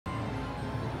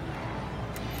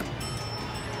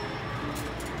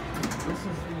This is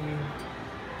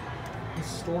the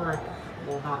historic,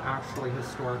 well, not actually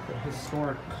historic, but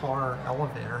historic car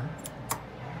elevator.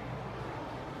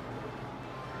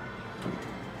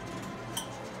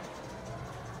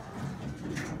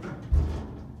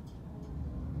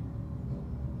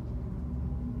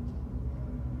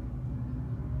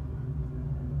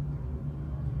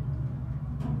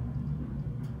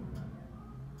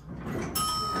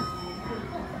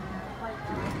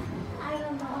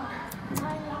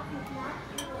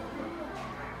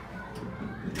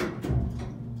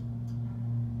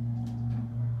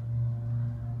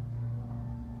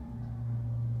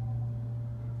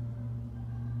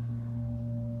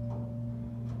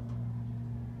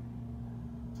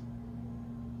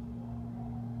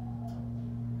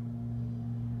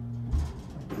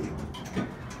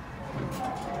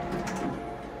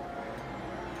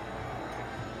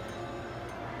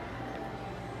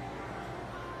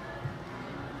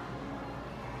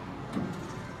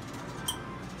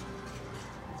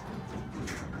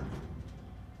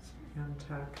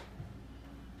 Amtech.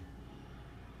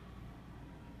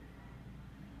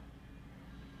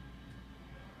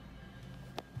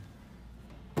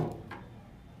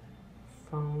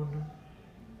 Phone.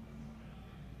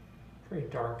 Pretty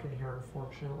dark in here,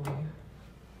 unfortunately.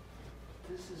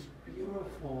 This is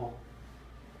beautiful.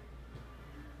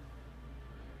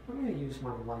 I'm going to use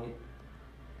my light.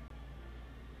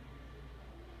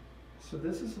 So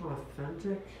this is an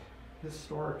authentic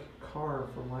historic car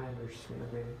from my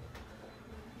understanding.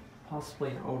 Possibly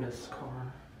an Otis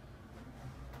car.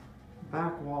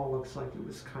 Back wall looks like it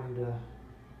was kind of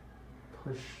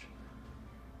pushed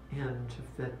in to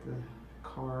fit the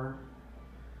car.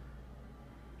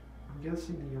 I'm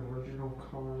guessing the original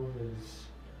car is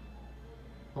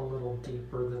a little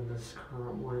deeper than this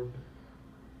current one,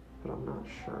 but I'm not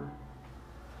sure.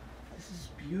 This is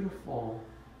beautiful.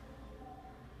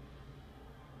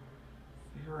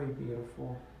 Very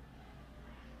beautiful.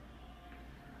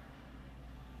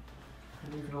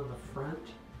 And even on the front,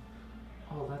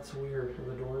 oh, that's weird,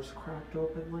 how the door's cracked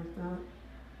open like that.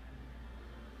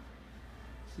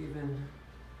 It's even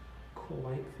a cool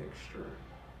light fixture.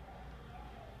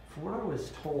 From what I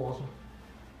was told,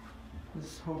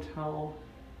 this hotel,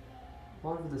 a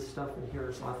lot of the stuff in here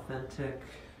is authentic,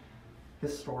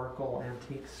 historical,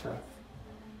 antique stuff.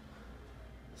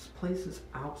 This place is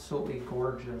absolutely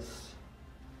gorgeous.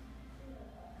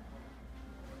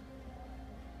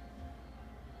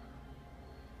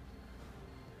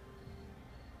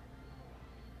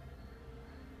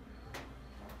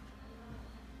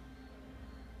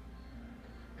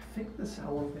 I think this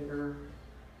elevator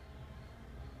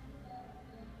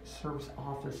serves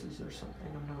offices or something,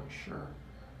 I'm not sure.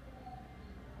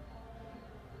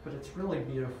 But it's really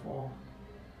beautiful.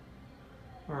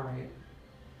 Alright.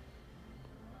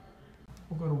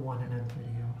 We'll go to one and end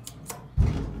video.